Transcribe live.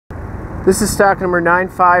This is stock number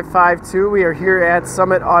 9552. We are here at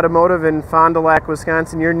Summit Automotive in Fond du Lac,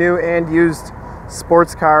 Wisconsin, your new and used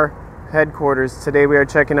sports car headquarters. Today we are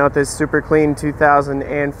checking out this super clean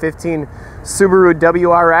 2015 Subaru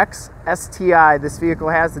WRX Sti. This vehicle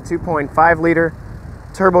has the 2.5 liter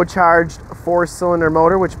turbocharged 4-cylinder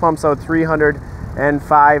motor which pumps out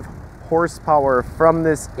 305 horsepower. From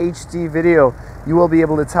this HD video, you will be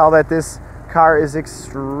able to tell that this car is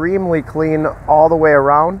extremely clean all the way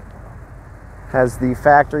around. Has the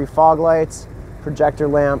factory fog lights, projector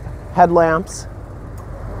lamp, headlamps.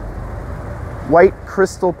 White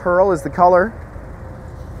crystal pearl is the color.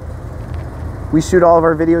 We shoot all of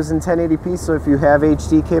our videos in 1080p, so if you have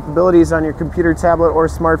HD capabilities on your computer, tablet, or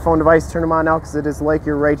smartphone device, turn them on now because it is like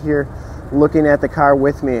you're right here looking at the car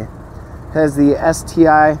with me. It has the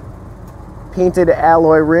Sti painted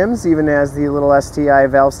alloy rims, even as the little Sti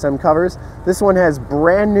valve stem covers. This one has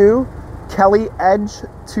brand new Kelly Edge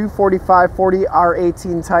 245/40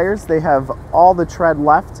 R18 tires. They have all the tread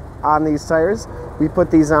left on these tires. We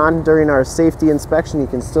put these on during our safety inspection. You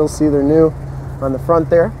can still see they're new on the front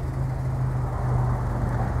there.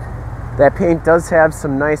 That paint does have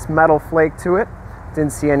some nice metal flake to it.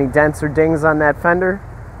 Didn't see any dents or dings on that fender.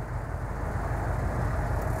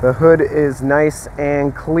 The hood is nice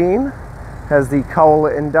and clean. Has the Cowl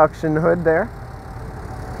induction hood there.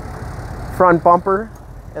 Front bumper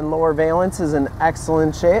and lower valence is in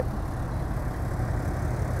excellent shape.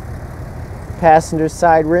 Passenger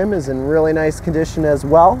side rim is in really nice condition as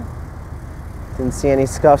well. Didn't see any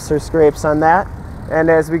scuffs or scrapes on that. And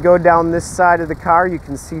as we go down this side of the car, you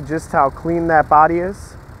can see just how clean that body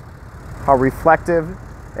is, how reflective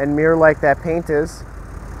and mirror-like that paint is.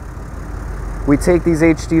 We take these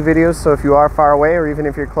HD videos, so if you are far away or even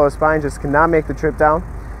if you're close by and just cannot make the trip down,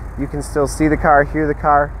 you can still see the car, hear the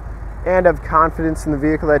car, and have confidence in the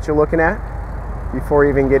vehicle that you're looking at before you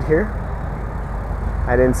even get here.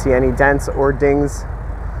 I didn't see any dents or dings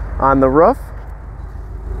on the roof.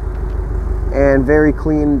 And very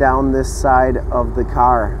clean down this side of the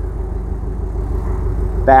car.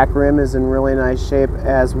 Back rim is in really nice shape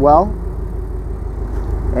as well.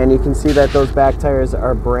 And you can see that those back tires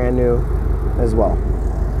are brand new as well.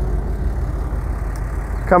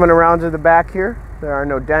 Coming around to the back here, there are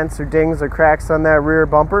no dents or dings or cracks on that rear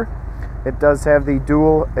bumper. It does have the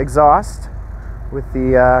dual exhaust with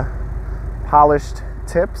the polished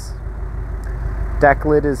tips.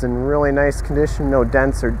 Decklid is in really nice condition, no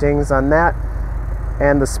dents or dings on that.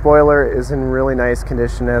 And the spoiler is in really nice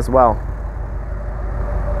condition as well.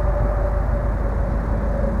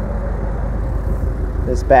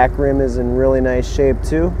 This back rim is in really nice shape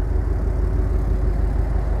too.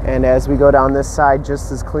 And as we go down this side,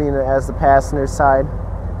 just as clean as the passenger side.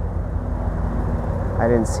 I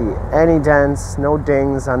didn't see any dents, no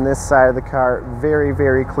dings on this side of the car. Very,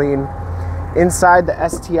 very clean. Inside, the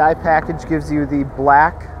Sti package gives you the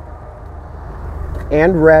black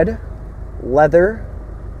and red leather,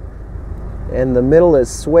 and the middle is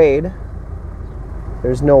suede.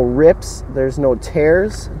 There's no rips, there's no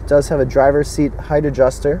tears. It does have a driver's seat height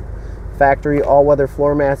adjuster. Factory all-weather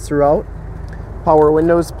floor mats throughout. Power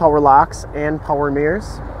windows, power locks, and power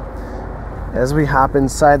mirrors. As we hop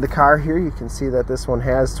inside the car here, you can see that this one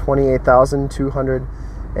has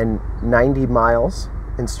 28,290 miles.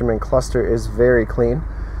 Instrument cluster is very clean.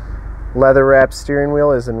 Leather wrapped steering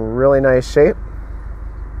wheel is in really nice shape.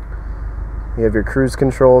 You have your cruise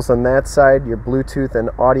controls on that side, your Bluetooth and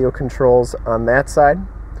audio controls on that side.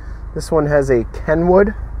 This one has a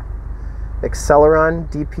Kenwood Acceleron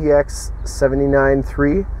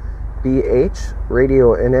DPX793BH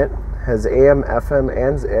radio in it. Has AM, FM,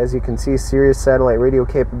 and as you can see, Sirius satellite radio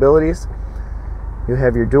capabilities. You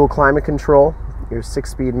have your dual climate control, your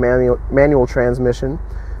 6-speed manual transmission.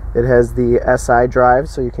 It has the SI drive,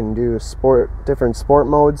 so you can do different sport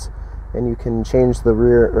modes, and you can change the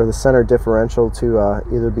rear or the center differential to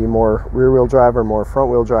either be more rear-wheel drive or more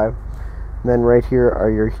front-wheel drive. And then right here are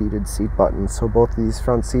your heated seat buttons. So both of these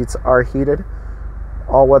front seats are heated.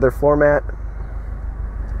 All-weather floor mat.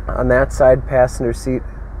 On that side, passenger seat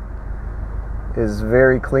is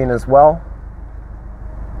very clean as well.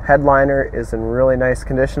 Headliner is in really nice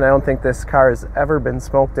condition. I don't think this car has ever been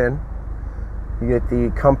smoked in. You get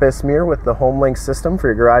the compass mirror with the Homelink system for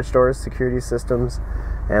your garage doors, security systems,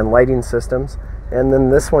 and lighting systems. And then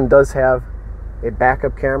this one does have a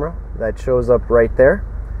backup camera that shows up right there.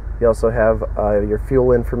 You also have your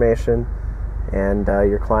fuel information and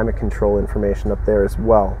your climate control information up there as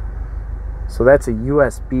well. So that's a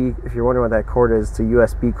USB, if you're wondering what that cord is, it's a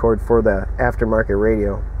USB cord for the aftermarket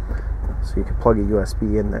radio. So you can plug a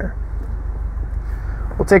USB in there.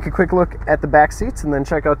 We'll take a quick look at the back seats and then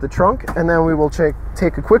check out the trunk, and then we will take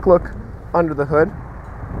a quick look under the hood.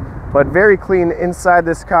 But very clean inside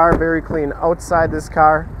this car, very clean outside this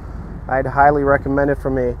car. I'd highly recommend it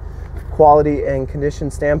from a quality and condition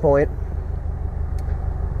standpoint.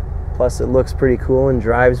 Plus it looks pretty cool and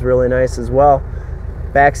drives really nice as well.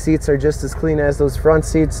 Back seats are just as clean as those front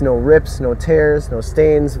seats. No rips, no tears, no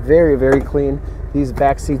stains. Very, very clean. These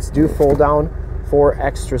back seats do fold down for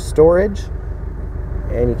extra storage.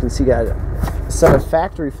 And you can see got a set of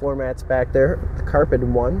factory floor mats back there, the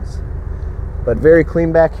carpeted ones. But very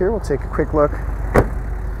clean back here. We'll take a quick look.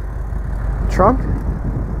 Trunk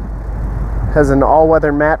has an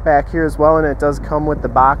all-weather mat back here as well, and it does come with the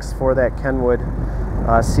box for that Kenwood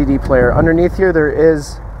CD player. Underneath here there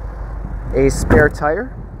is a spare tire.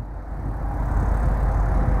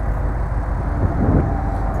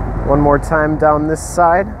 One more time down this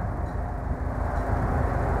side.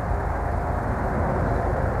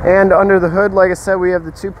 And under the hood, like I said, we have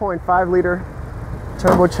the 2.5 liter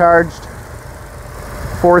turbocharged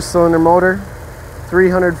 4-cylinder motor,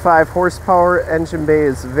 305 horsepower. Engine bay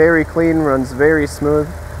is very clean, runs very smooth.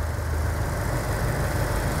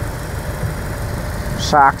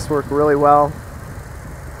 Shocks work really well.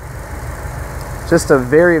 Just a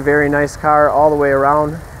very, very nice car all the way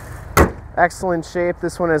around. Excellent shape.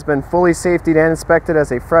 This one has been fully safetied and inspected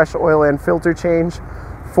as a fresh oil and filter change.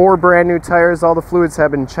 4 brand new tires. All the fluids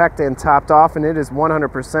have been checked and topped off, and it is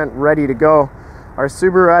 100% ready to go. Our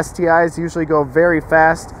Subaru STIs usually go very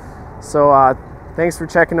fast, so thanks for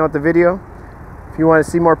checking out the video. If you want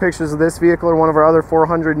to see more pictures of this vehicle or one of our other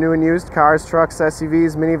 400 new and used cars, trucks,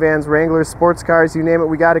 SUVs, minivans, Wranglers, sports cars, you name it,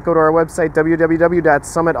 we got it. Go to our website,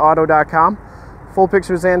 www.summitauto.com. Full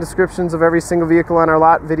pictures and descriptions of every single vehicle on our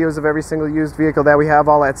lot, videos of every single used vehicle that we have,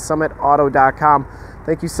 all at summitauto.com.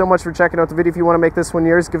 Thank you so much for checking out the video. If you want to make this one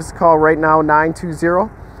yours, give us a call right now,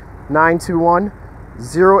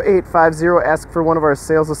 920-921-0850. Ask for one of our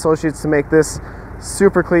sales associates to make this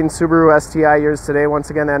super clean Subaru STI yours today. Once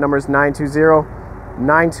again, that number is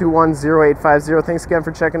 920-921-0850. Thanks again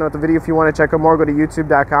for checking out the video. If you want to check out more, go to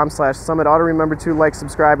youtube.com/summitauto. Remember to like,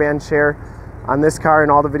 subscribe, and share on this car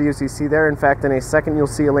and all the videos you see there. In fact, in a second, you'll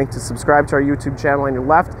see a link to subscribe to our YouTube channel on your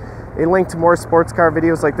left, a link to more sports car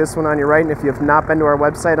videos like this one on your right, and if you have not been to our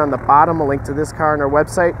website, on the bottom, a link to this car on our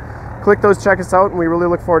website. Click those, check us out, and we really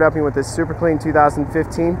look forward to helping you with this super clean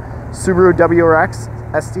 2015 Subaru WRX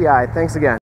Sti. Thanks again.